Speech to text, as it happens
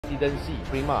residency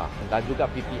prima dan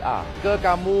juga PPR. Ke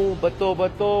kamu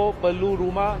betul-betul perlu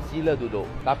rumah, sila duduk.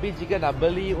 Tapi jika nak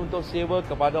beli untuk sewa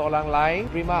kepada orang lain,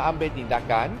 prima ambil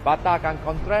tindakan, batalkan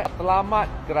kontrak,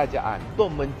 selamat kerajaan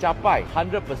untuk mencapai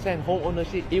 100% home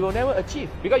ownership. It will never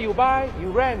achieve because you buy,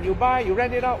 you rent, you buy, you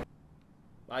rent it out.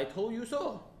 I told you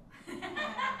so.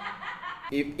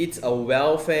 If it's a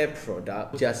welfare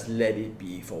product, just let it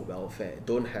be for welfare.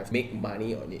 Don't have make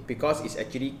money on it because it's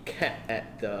actually capped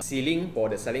at the ceiling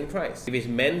for the selling price. If it's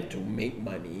meant to make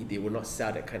money, they will not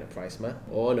sell that kind of price, ma.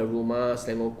 All the rumah,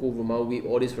 Selangorku, rumah whip,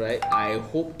 all this, right? I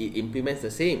hope it implements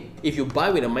the same. If you buy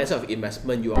with a mindset of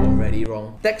investment, you are already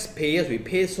wrong. Taxpayers, we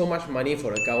pay so much money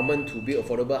for the government to build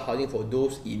affordable housing for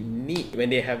those in need.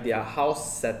 When they have their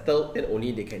house settled, then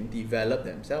only they can develop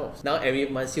themselves. Now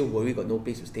every month still worry got no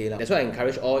place to stay. That's why I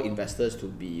encourage all investors to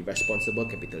be responsible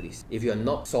capitalists. If you are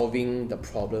not solving the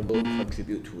problem, don't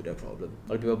contribute to the problem. A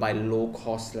lot of people buy low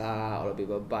cost lah, a lot of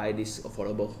people buy these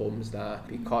affordable homes lah,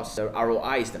 because the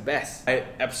ROI is the best. I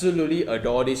absolutely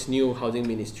adore this new housing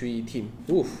ministry team.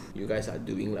 Oof, you guys are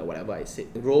doing like whatever I said.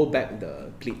 Roll back the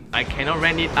clip. I cannot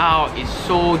rent it out, it's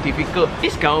so difficult.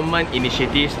 These government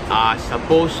initiatives are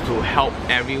supposed to help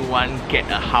everyone get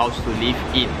a house to live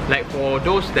in. Like for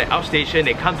those that outstation,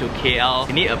 they come to KL,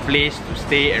 they need a place to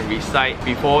stay and reside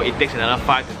before it takes another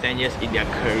 5 to 10 years in their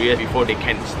career before they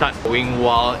can start going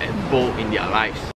wild and bold in their lives.